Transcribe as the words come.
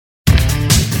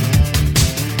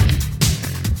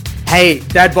Hey,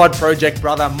 Dad Bod Project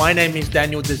brother, my name is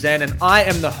Daniel Dezan and I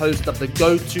am the host of the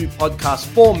go-to podcast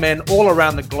for men all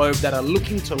around the globe that are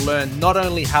looking to learn not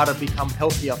only how to become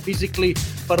healthier physically,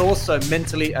 but also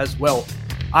mentally as well.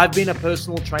 I've been a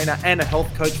personal trainer and a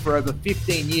health coach for over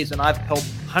 15 years and I've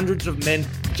helped hundreds of men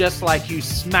just like you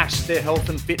smash their health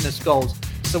and fitness goals.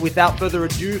 So without further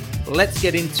ado, let's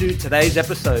get into today's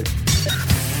episode.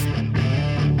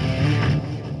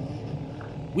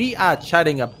 We are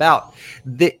chatting about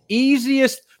the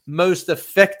easiest, most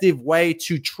effective way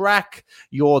to track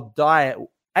your diet,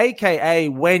 aka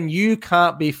when you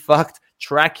can't be fucked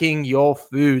tracking your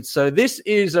food. So this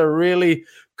is a really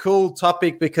cool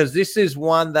topic because this is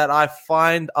one that I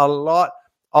find a lot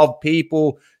of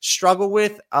people struggle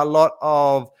with. A lot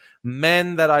of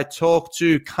men that I talk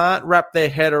to can't wrap their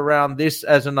head around this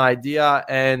as an idea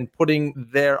and putting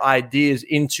their ideas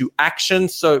into action.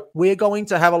 So we're going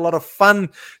to have a lot of fun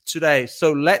today.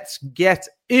 So let's get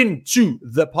into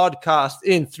the podcast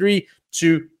in 3,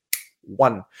 2,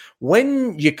 1.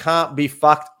 When you can't be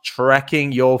fucked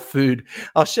tracking your food.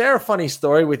 I'll share a funny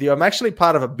story with you. I'm actually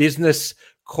part of a business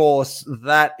course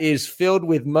that is filled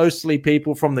with mostly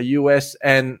people from the US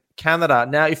and Canada.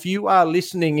 Now, if you are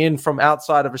listening in from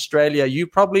outside of Australia, you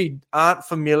probably aren't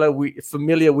familiar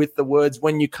with the words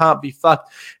when you can't be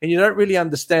fucked, and you don't really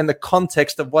understand the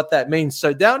context of what that means.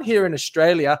 So down here in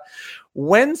Australia,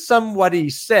 when somebody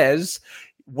says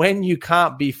when you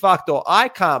can't be fucked or I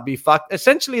can't be fucked,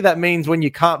 essentially that means when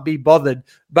you can't be bothered.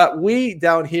 But we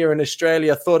down here in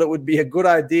Australia thought it would be a good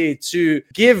idea to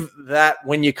give that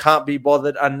when you can't be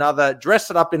bothered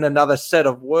dress it up in another set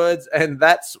of words. And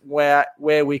that's where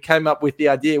we came up with the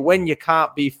idea when you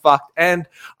can't be fucked. And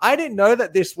I didn't know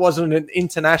that this wasn't an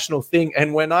international thing.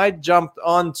 And when I jumped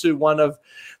onto one of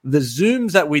the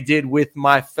Zooms that we did with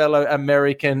my fellow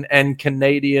American and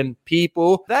Canadian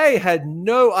people, they had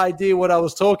no idea what I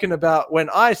was talking about when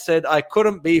I said I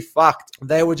couldn't be fucked.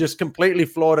 They were just completely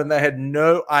floored and they had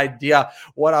no idea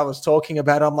what I was talking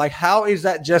about. I'm like, how is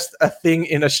that just a thing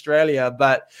in Australia?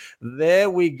 But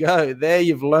there we go. There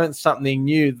you've learned something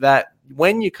new, that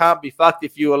when you can't be fucked,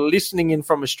 if you are listening in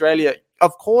from Australia,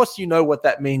 of course, you know what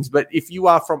that means. But if you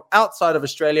are from outside of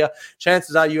Australia,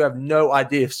 chances are you have no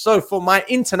idea. So for my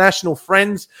international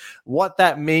friends, what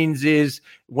that means is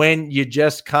when you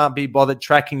just can't be bothered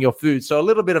tracking your food. So a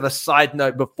little bit of a side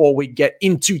note before we get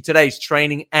into today's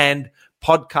training and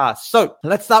podcast. So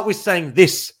let's start with saying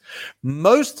this.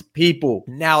 Most people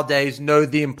nowadays know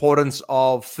the importance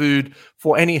of food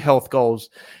for any health goals,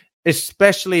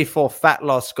 especially for fat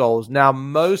loss goals. Now,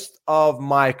 most of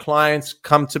my clients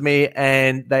come to me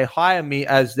and they hire me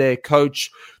as their coach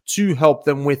to help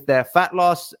them with their fat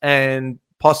loss and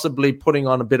possibly putting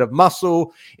on a bit of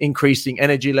muscle, increasing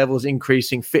energy levels,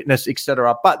 increasing fitness,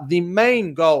 etc. But the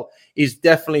main goal is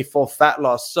definitely for fat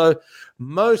loss. So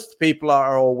most people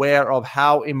are aware of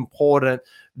how important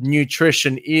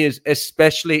nutrition is,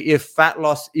 especially if fat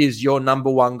loss is your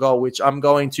number one goal, which I'm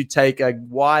going to take a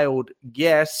wild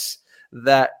guess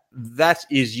that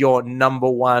is your number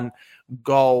one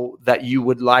goal that you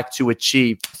would like to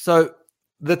achieve. So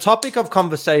the topic of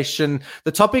conversation,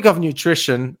 the topic of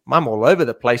nutrition, I'm all over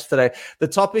the place today. The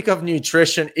topic of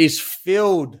nutrition is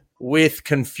filled with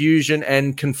confusion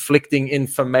and conflicting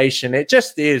information. It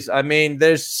just is. I mean,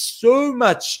 there's so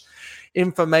much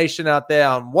information out there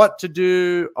on what to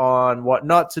do, on what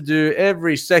not to do.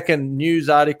 Every second news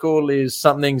article is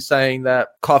something saying that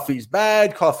coffee's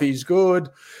bad, coffee's good,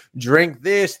 drink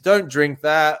this, don't drink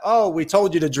that. Oh, we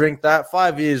told you to drink that.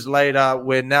 5 years later,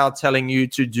 we're now telling you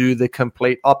to do the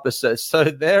complete opposite. So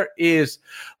there is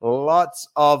lots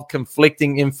of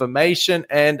conflicting information.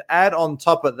 And add on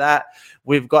top of that,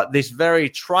 we've got this very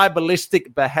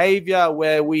tribalistic behavior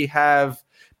where we have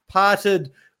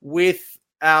parted with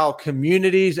our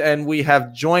communities and we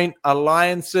have joint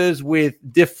alliances with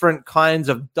different kinds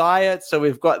of diets. So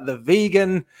we've got the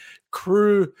vegan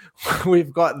crew,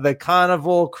 we've got the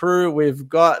carnivore crew, we've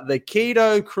got the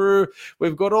keto crew,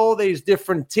 we've got all these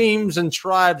different teams and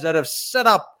tribes that have set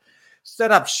up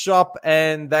shop,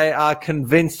 and they are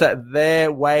convinced that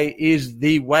their way is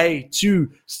the way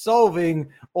to solving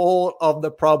all of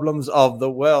the problems of the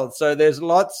world. So there's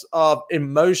lots of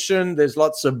emotion, there's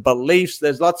lots of beliefs,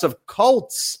 there's lots of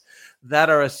cults that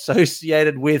are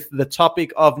associated with the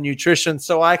topic of nutrition.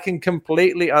 So I can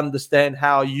completely understand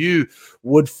how you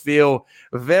would feel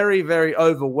very, very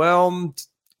overwhelmed,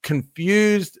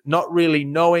 confused, not really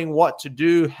knowing what to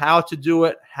do, how to do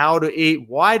it, how to eat,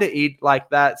 why to eat like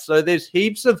that. So there's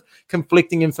heaps of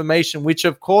conflicting information, which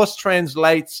of course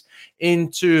translates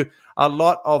into a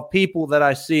lot of people that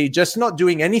I see just not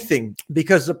doing anything,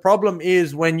 because the problem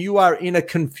is when you are in a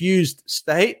confused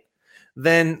state,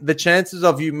 then the chances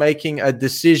of you making a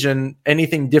decision,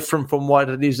 anything different from what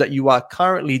it is that you are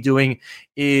currently doing,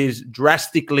 is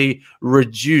drastically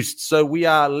reduced. So we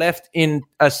are left in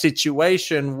a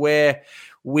situation where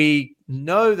we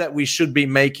know that we should be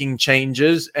making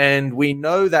changes, and we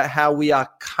know that how we are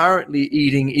currently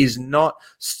eating is not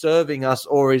serving us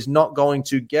or is not going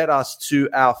to get us to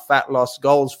our fat loss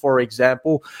goals, for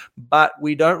example, but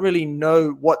we don't really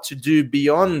know what to do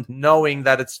beyond knowing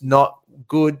that it's not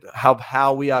good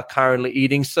how we are currently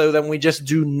eating. So then we just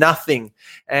do nothing.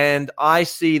 And I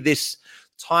see this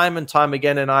time and time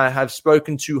again, and I have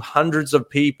spoken to hundreds of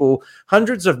people,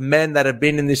 hundreds of men that have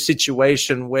been in this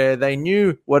situation where they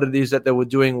knew what it is that they were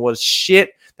doing was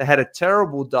shit. They had a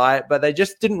terrible diet, but they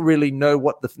just didn't really know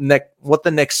what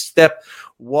the next step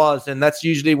was. And that's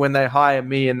usually when they hire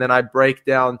me, and then I break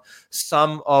down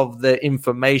some of the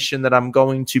information that I'm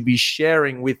going to be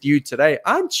sharing with you today.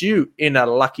 Aren't you in a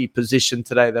lucky position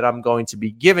today that I'm going to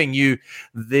be giving you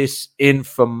this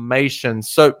information?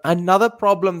 So another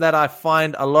problem that I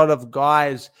find a lot of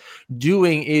guys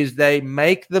doing is they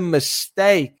make the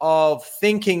mistake of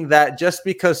thinking that just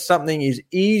because something is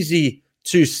easy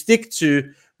to stick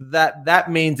to,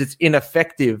 that means it's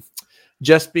ineffective.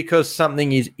 Just because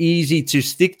something is easy to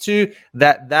stick to,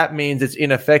 that means it's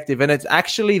ineffective. And it's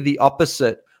actually the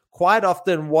opposite. Quite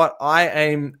often what I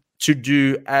aim to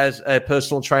do as a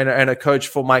personal trainer and a coach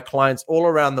for my clients all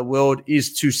around the world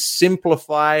is to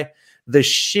simplify the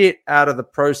shit out of the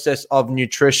process of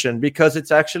nutrition, because it's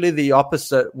actually the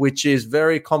opposite, which is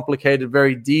very complicated,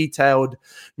 very detailed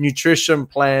nutrition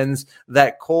plans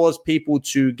that cause people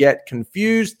to get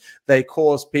confused. They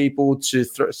cause people to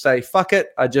say, fuck it,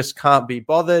 I just can't be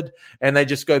bothered. And they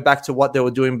just go back to what they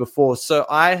were doing before. So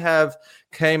I have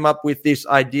came up with this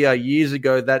idea years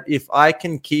ago that if I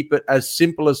can keep it as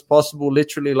simple as possible,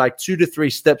 literally like 2 to 3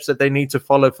 steps that they need to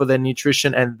follow for their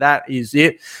nutrition, and that is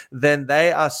it, then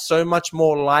they are so much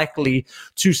more likely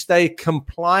to stay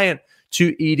compliant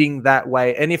to eating that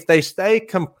way. And if they stay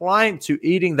compliant to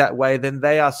eating that way, then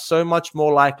they are so much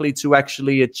more likely to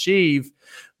actually achieve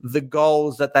the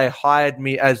goals that they hired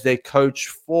me as their coach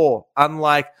for.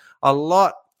 Unlike a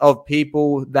lot of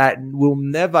people that will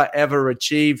never ever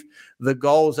achieve the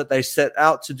goals that they set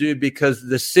out to do because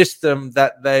the system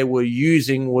that they were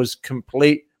using was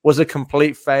a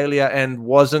complete failure and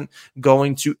wasn't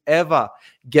going to ever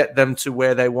get them to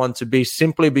where they want to be,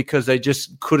 simply because they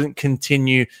just couldn't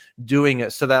continue doing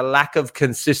it. So that lack of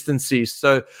consistency.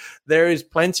 So there is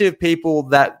plenty of people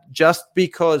that just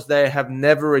because they have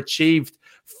never achieved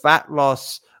fat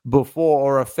loss before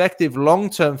or effective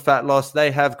long-term fat loss, they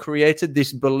have created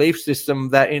this belief system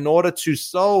that in order to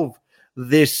solve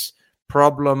this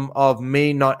problem of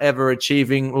me not ever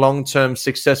achieving long-term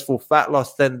successful fat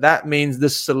loss, then that means the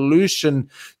solution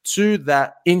to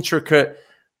that intricate,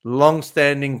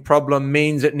 long-standing problem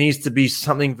means it needs to be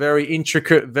something very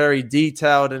intricate, very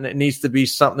detailed, and it needs to be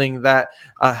something that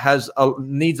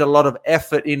needs a lot of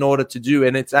effort in order to do.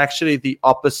 And it's actually the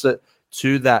opposite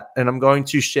to that. And I'm going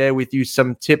to share with you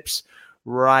some tips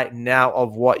right now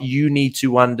of what you need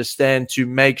to understand to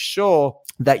make sure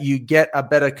that you get a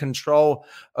better control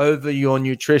over your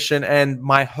nutrition. And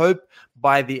my hope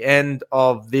by the end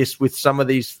of this, with some of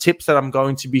these tips that I'm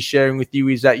going to be sharing with you,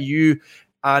 is that you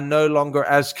are no longer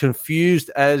as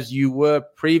confused as you were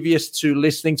previous to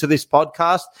listening to this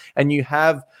podcast, and you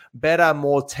have better,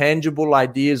 more tangible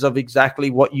ideas of exactly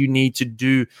what you need to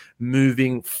do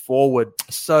moving forward.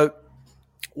 So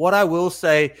what I will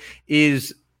say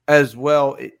is as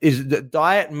well is that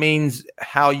diet means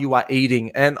how you are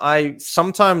eating. And I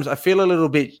feel a little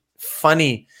bit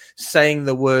funny saying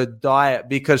the word diet,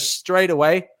 because straight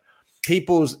away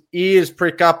people's ears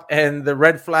prick up and the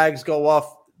red flags go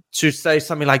off to say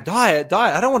something like diet.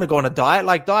 I don't want to go on a diet,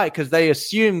 because they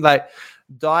assume like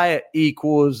diet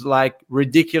equals like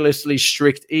ridiculously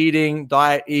strict eating.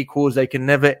 Diet equals they can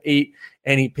never eat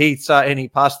any pizza, any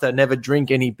pasta, never drink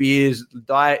any beers.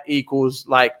 Diet equals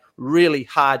like really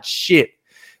hard shit.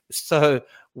 So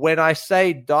when I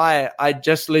say diet, I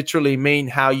just literally mean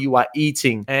how you are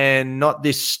eating, and not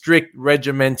this strict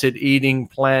regimented eating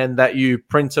plan that you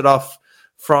printed off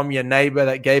from your neighbor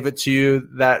that gave it to you,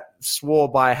 that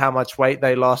swore by how much weight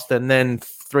they lost, and then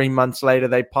 3 months later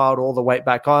they piled all the weight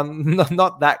back on.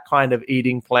 Not that kind of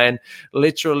eating plan.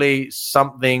 Literally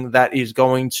something that is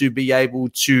going to be able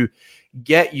to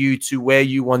get you to where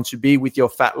you want to be with your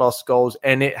fat loss goals,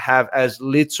 and it have as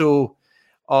little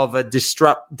of a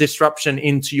disruption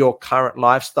into your current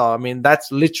lifestyle. I mean,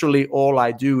 that's literally all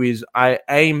I do. Is I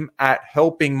aim at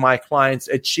helping my clients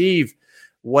achieve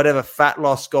whatever fat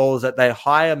loss goals that they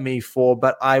hire me for,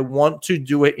 but I want to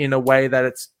do it in a way that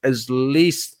it's as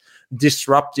least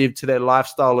disruptive to their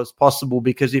lifestyle as possible.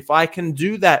 Because if I can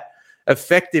do that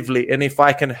effectively, and if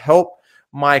I can help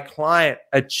my client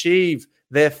achieve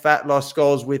their fat loss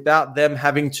goals without them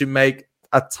having to make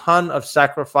a ton of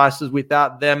sacrifices,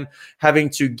 without them having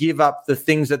to give up the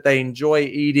things that they enjoy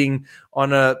eating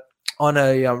on a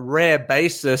rare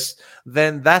basis,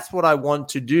 then that's what I want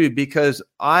to do, because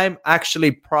I'm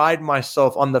actually pride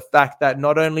myself on the fact that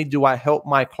not only do I help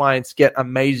my clients get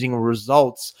amazing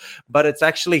results, but it's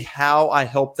actually how I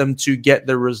help them to get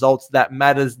the results that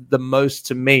matters the most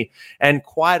to me. And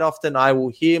quite often I will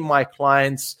hear my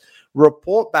clients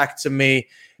report back to me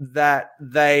that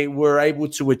they were able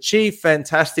to achieve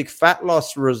fantastic fat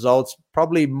loss results,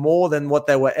 probably more than what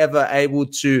they were ever able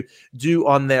to do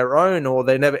on their own, or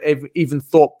they never even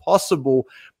thought possible.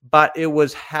 But it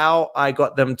was how I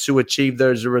got them to achieve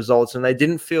those results. And they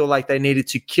didn't feel like they needed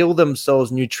to kill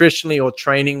themselves nutritionally or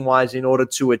training wise in order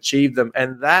to achieve them.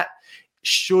 And that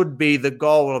should be the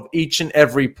goal of each and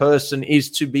every person, is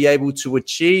to be able to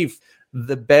achieve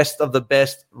the best of the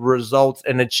best results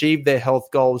and achieve their health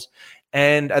goals.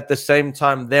 And at the same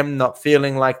time, them not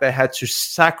feeling like they had to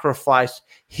sacrifice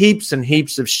heaps and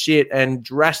heaps of shit and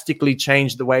drastically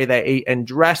change the way they eat and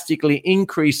drastically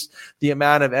increase the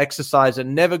amount of exercise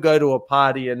and never go to a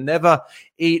party and never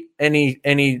eat any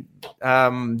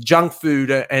junk food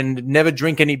and never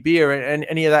drink any beer and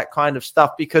any of that kind of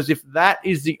stuff. Because if that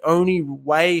is the only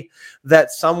way that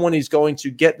someone is going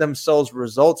to get themselves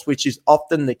results, which is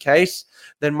often the case,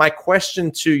 then my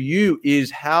question to you is,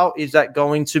 how is that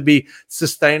going to be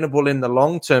sustainable in the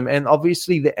long term? And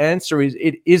obviously the answer is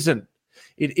it isn't.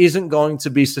 It isn't going to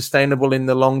be sustainable in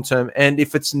the long term. And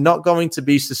if it's not going to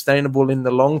be sustainable in the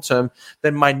long term,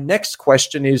 then my next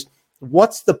question is,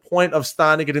 what's the point of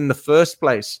starting it in the first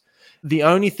place? The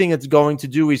only thing it's going to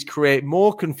do is create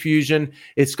more confusion.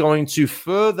 It's going to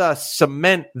further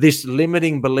cement this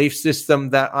limiting belief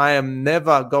system that I am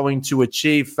never going to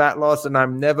achieve fat loss, and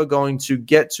I'm never going to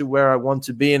get to where I want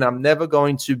to be, and I'm never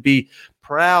going to be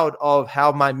proud of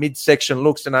how my midsection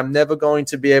looks, and I'm never going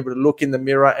to be able to look in the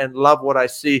mirror and love what I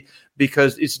see,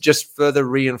 because it's just further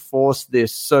reinforced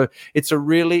this. So it's a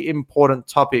really important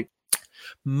topic.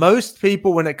 Most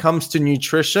people, when it comes to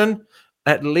nutrition,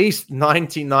 at least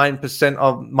 99%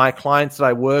 of my clients that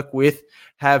I work with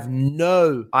have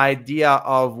no idea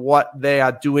of what they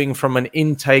are doing from an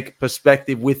intake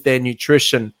perspective with their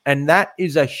nutrition. And that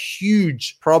is a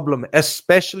huge problem,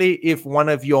 especially if one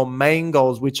of your main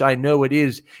goals, which I know it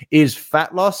is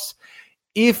fat loss.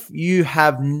 If you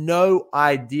have no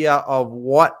idea of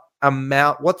what's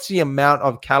the amount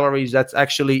of calories that's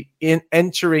actually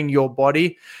entering your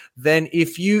body, then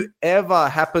if you ever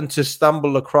happen to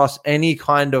stumble across any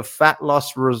kind of fat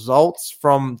loss results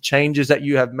from changes that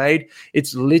you have made,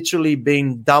 it's literally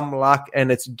been dumb luck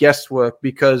and it's guesswork.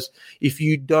 Because if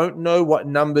you don't know what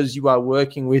numbers you are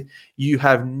working with, you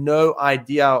have no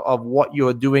idea of what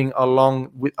you're doing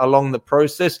along the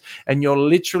process, and you're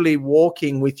literally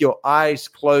walking with your eyes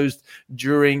closed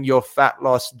during your fat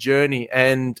loss journey.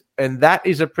 And that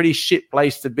is a pretty shit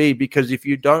place to be, because if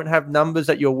you don't have numbers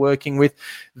that you're working with,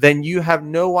 then you have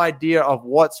no idea of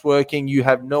what's working. You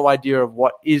have no idea of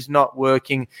what is not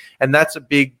working. And that's a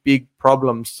big, big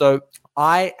problem. So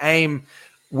I aim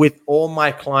with all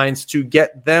my clients to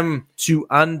get them to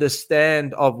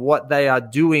understand of what they are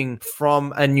doing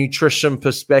from a nutrition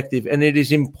perspective. And it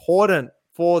is important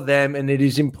for them, and it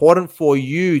is important for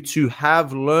you to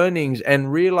have learnings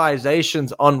and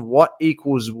realizations on what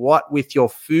equals what with your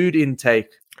food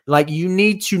intake. Like, you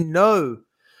need to know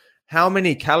how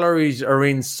many calories are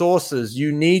in sauces.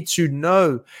 You need to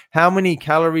know how many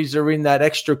calories are in that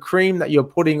extra cream that you're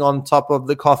putting on top of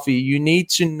the coffee. You need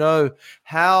to know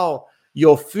how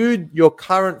your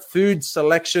current food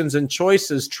selections and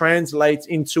choices translates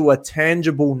into a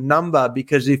tangible number.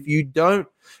 Because if you don't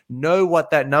know what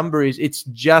that number is, it's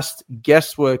just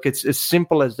guesswork. It's as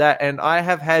simple as that. And I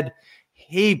have had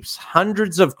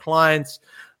hundreds of clients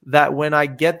that when I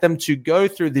get them to go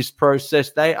through this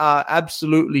process, they are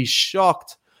absolutely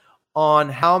shocked on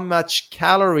how much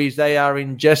calories they are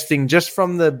ingesting just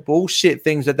from the bullshit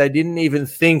things that they didn't even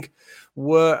think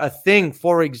were a thing.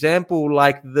 For example,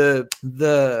 like the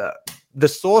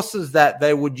sauces that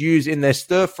they would use in their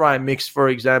stir fry mix, for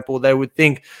example, they would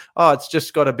think, oh, it's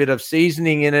just got a bit of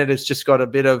seasoning in it, it's just got a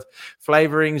bit of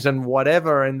flavorings and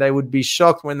whatever. And they would be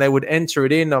shocked when they would enter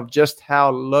it in of just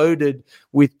how loaded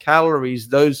with calories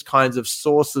those kinds of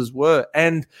sauces were.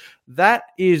 And that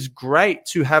is great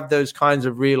to have those kinds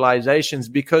of realizations,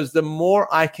 because the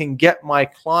more I can get my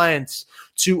clients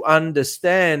to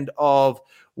understand of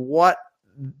what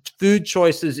food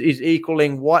choices is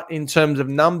equaling what in terms of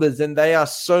numbers, then they are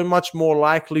so much more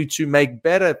likely to make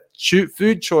better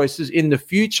food choices in the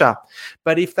future.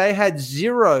 But if they have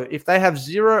zero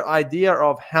idea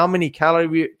of how many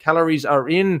calories are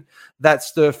in that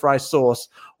stir fry sauce,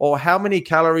 or how many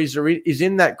calories is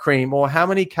in that cream, or how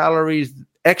many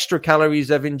extra calories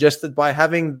they've ingested by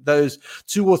having those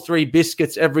 2 or 3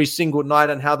 biscuits every single night,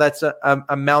 and how that's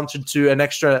amounted to an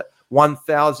extra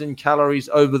 1,000 calories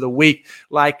over the week,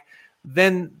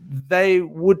 then they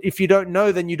would, if you don't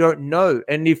know, then you don't know.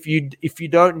 And if you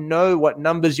don't know what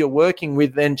numbers you're working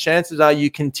with, then chances are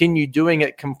you continue doing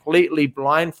it completely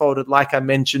blindfolded, like I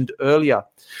mentioned earlier.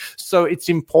 So it's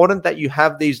important that you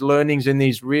have these learnings and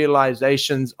these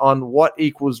realizations on what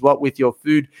equals what with your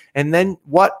food. And then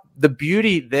what the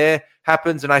beauty there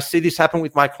happens, and I see this happen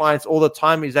with my clients all the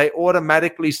time, is they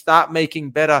automatically start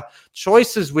making better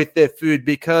choices with their food,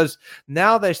 because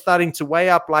now they're starting to weigh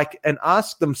up and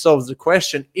ask themselves the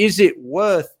question, is it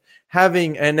worth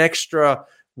having an extra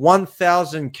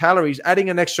 1,000 calories, adding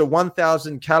an extra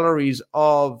 1,000 calories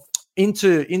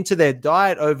into their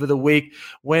diet over the week,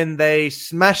 when they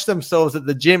smash themselves at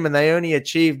the gym and they only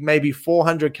achieved maybe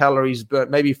 400 calories burnt,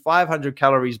 maybe 500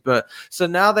 calories burnt. So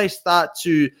now they start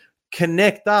to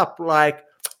connect up,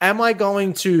 am I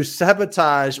going to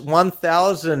sabotage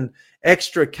 1,000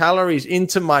 extra calories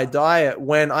into my diet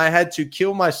when I had to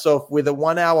kill myself with a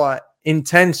 1-hour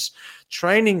intense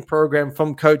training program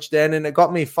from Coach Dan, and it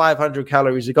got me 500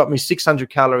 calories, it got me 600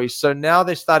 calories. So now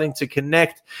they're starting to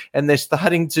connect, and they're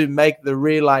starting to make the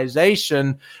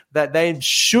realization that they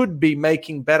should be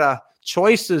making better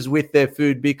choices with their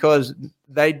food, because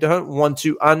they don't want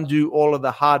to undo all of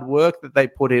the hard work that they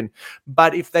put in.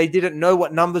 But if they didn't know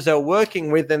what numbers they were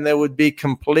working with, then they would be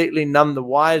completely none the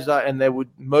wiser, and they would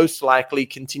most likely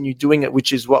continue doing it,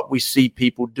 which is what we see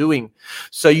people doing.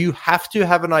 So you have to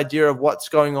have an idea of what's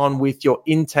going on with your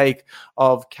intake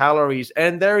of calories.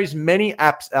 And there is many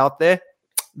apps out there.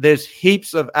 There's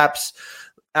heaps of apps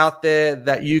out there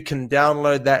that you can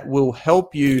download that will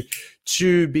help you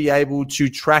to be able to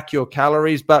track your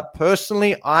calories. But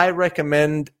personally, I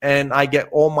recommend, and I get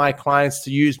all my clients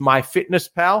to use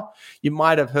MyFitnessPal. You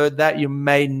might have heard that. You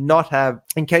may not have.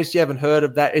 In case you haven't heard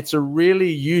of that, it's a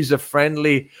really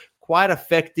user-friendly, quite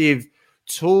effective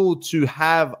tool to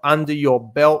have under your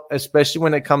belt, especially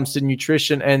when it comes to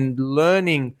nutrition and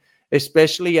learning,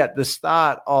 especially at the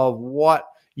start, of what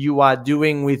you are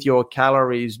doing with your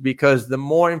calories. Because the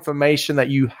more information that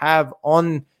you have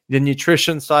on the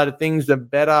nutrition side of things, the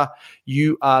better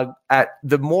you are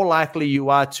the more likely you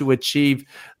are to achieve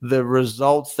the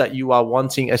results that you are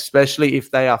wanting, especially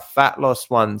if they are fat loss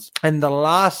ones. And the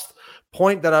last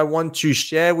point that I want to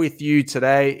share with you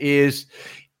today is,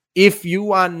 if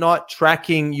you are not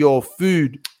tracking your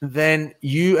food, then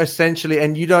you essentially,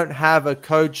 and you don't have a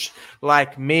coach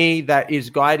like me that is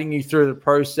guiding you through the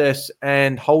process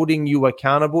and holding you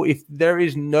accountable, if there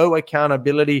is no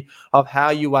accountability of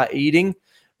how you are eating,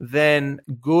 then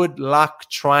good luck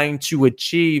trying to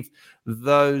achieve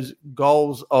those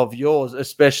goals of yours,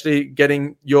 especially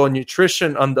getting your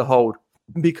nutrition under hold.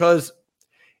 Because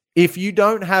if you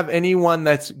don't have anyone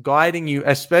that's guiding you,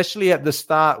 especially at the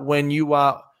start, when you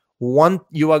are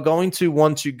going to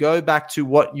want to go back to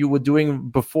what you were doing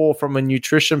before from a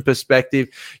nutrition perspective,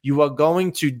 you are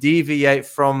going to deviate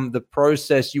from the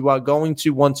process. You are going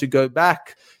to want to go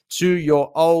back to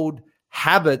your old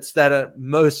habits that are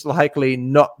most likely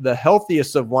not the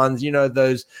healthiest of ones. You know,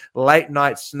 those late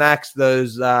night snacks,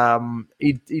 those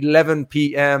 11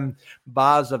 p.m.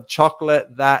 bars of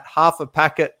chocolate, that half a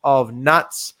packet of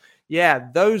nuts. Yeah,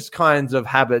 those kinds of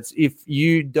habits. If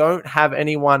you don't have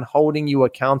anyone holding you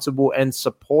accountable and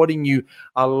supporting you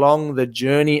along the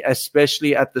journey,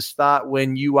 especially at the start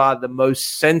when you are the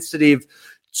most sensitive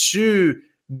to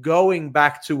going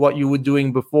back to what you were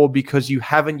doing before, because you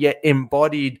haven't yet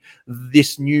embodied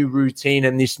this new routine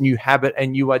and this new habit,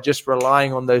 and you are just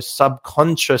relying on those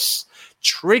subconscious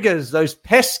triggers, those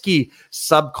pesky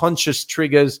subconscious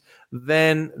triggers,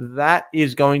 then that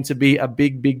is going to be a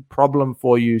big problem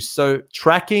for you. So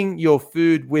tracking your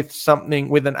food with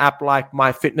an app like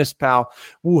MyFitnessPal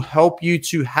will help you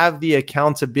to have the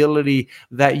accountability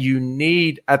that you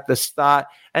need at the start.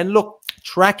 And look,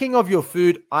 tracking of your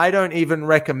food, I don't even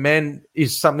recommend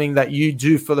is something that you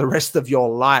do for the rest of your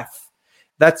life.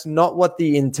 That's not what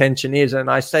the intention is.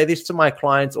 And I say this to my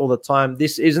clients all the time.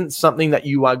 This isn't something that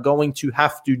you are going to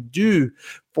have to do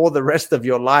for the rest of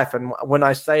your life. And when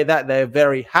I say that, they're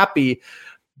very happy.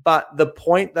 But the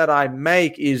point that I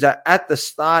make is that at the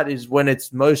start is when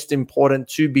it's most important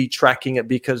to be tracking it,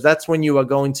 because that's when you are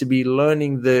going to be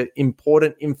learning the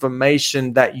important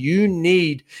information that you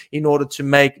need in order to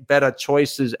make better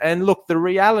choices. And look, the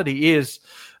reality is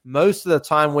most of the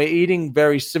time we're eating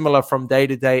very similar from day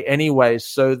to day anyway.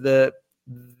 So the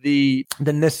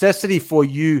necessity for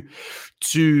you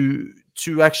to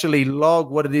actually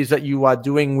log what it is that you are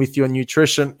doing with your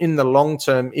nutrition in the long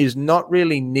term is not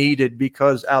really needed,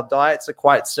 because our diets are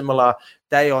quite similar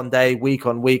day on day, week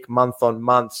on week, month on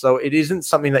month. So it isn't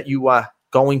something that you are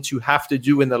going to have to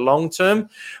do in the long term,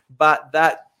 but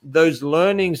that those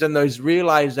learnings and those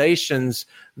realizations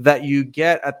that you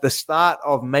get at the start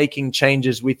of making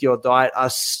changes with your diet are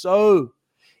so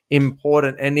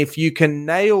important. And if you can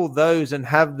nail those and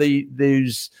have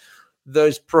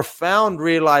those profound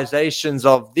realizations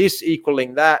of this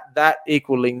equaling that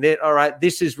equaling that, all right,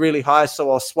 this is really high,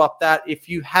 so I'll swap that. If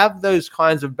you have those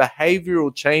kinds of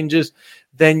behavioral changes,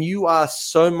 then you are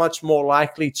so much more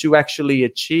likely to actually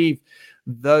achieve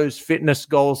those fitness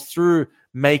goals through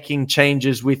making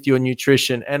changes with your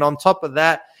nutrition. And on top of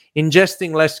that,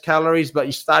 ingesting less calories, but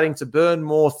you're starting to burn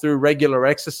more through regular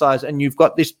exercise, and you've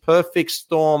got this perfect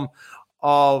storm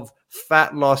of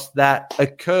fat loss that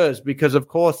occurs, because of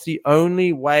course the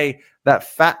only way that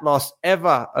fat loss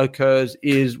ever occurs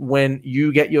is when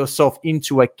you get yourself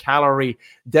into a calorie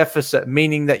deficit,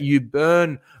 meaning that you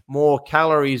burn more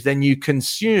calories than you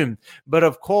consume. But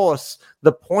of course,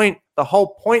 the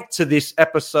whole point to this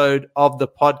episode of the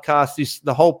podcast is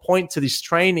the whole point to this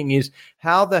training is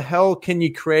how the hell can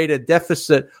you create a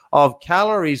deficit of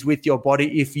calories with your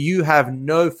body if you have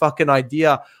no fucking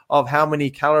idea of how many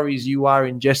calories you are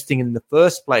ingesting in the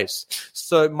first place?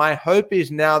 So my hope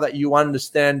is now that you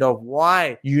understand of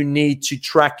why you need to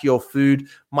track your food.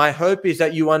 My hope is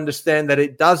that you understand that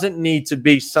it doesn't need to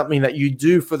be something that you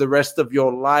do for the rest of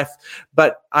your life.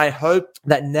 But I hope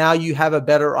that now you have a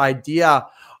better idea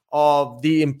of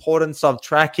the importance of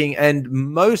tracking. And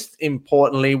most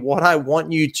importantly, what I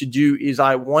want you to do is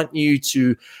I want you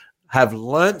to have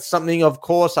learned something, of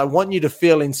course. I want you to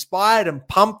feel inspired and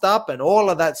pumped up and all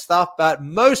of that stuff. But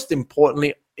most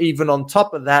importantly, even on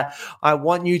top of that, I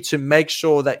want you to make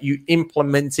sure that you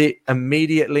implement it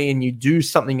immediately and you do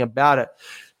something about it.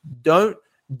 Don't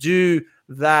do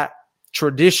that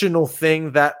traditional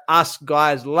thing that us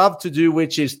guys love to do,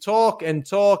 which is talk and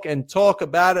talk and talk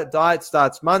about it. Diet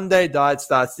starts Monday, diet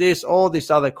starts this, all this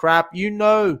other crap. You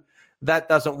know that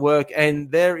doesn't work,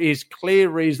 and there is clear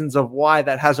reasons of why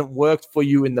that hasn't worked for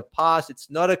you in the past. It's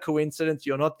not a coincidence.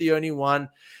 You're not the only one.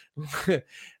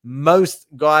 Most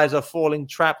guys are falling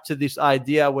trapped to this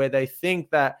idea where they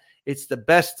think that it's the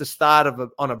best to start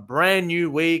on a brand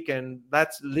new week, and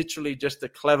that's literally just a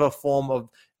clever form of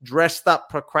dressed up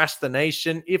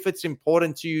procrastination. If it's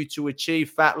important to you to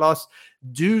achieve fat loss,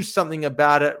 do something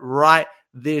about it right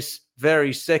this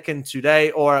very second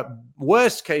today, or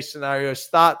worst case scenario,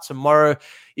 start tomorrow.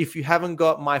 If you haven't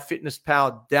got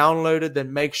MyFitnessPal downloaded,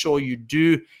 then make sure you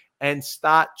do and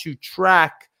start to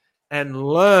track and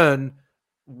learn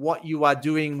what you are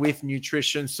doing with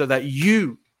nutrition so that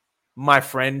you, my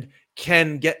friend,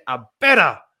 can get a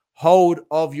better hold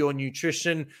of your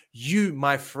nutrition. You,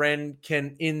 my friend,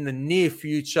 can in the near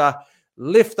future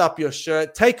lift up your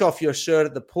shirt, take off your shirt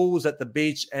at the pools, at the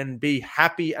beach, and be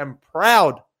happy and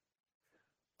proud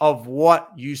of what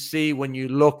you see when you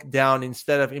look down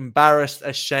instead of embarrassed,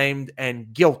 ashamed,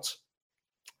 and guilt.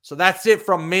 So that's it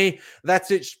from me. That's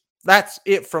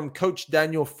it from Coach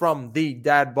Daniel from the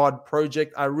Dad Bod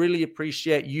Project. I really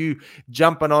appreciate you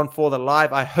jumping on for the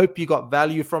live. I hope you got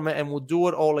value from it, and we'll do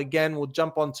it all again. We'll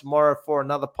jump on tomorrow for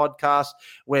another podcast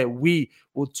where we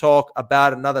will talk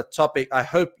about another topic. I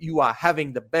hope you are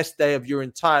having the best day of your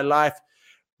entire life.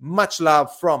 Much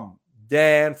love from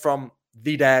Dan from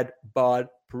the Dad Bod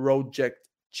Project.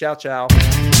 Ciao, ciao.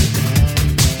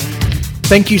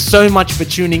 Thank you so much for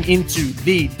tuning into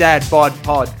the Dad Bod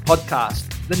podcast,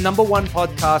 the number one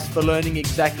podcast for learning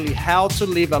exactly how to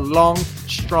live a long,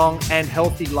 strong, and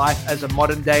healthy life as a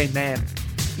modern day man.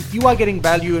 If you are getting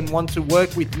value and want to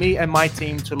work with me and my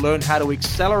team to learn how to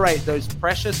accelerate those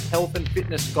precious health and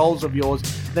fitness goals of yours,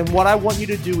 then what I want you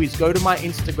to do is go to my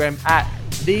Instagram at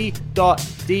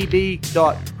the.db.project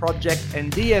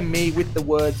and DM me with the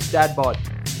words DadBod.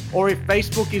 Or if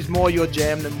Facebook is more your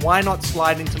jam, then why not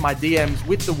slide into my DMs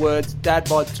with the words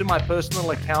DadBod to my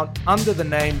personal account under the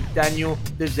name Daniel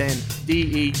Dezen,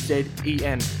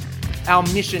 Dezen. Our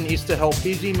mission is to help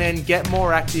busy men get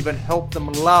more active and help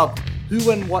them love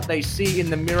who and what they see in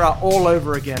the mirror all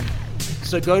over again.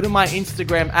 So go to my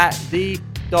Instagram at the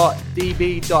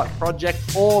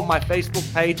dad.db.project or my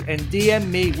Facebook page and DM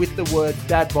me with the word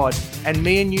dadbod, and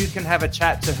me and you can have a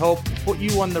chat to help put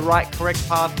you on the correct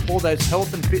path for those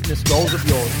health and fitness goals of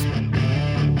yours.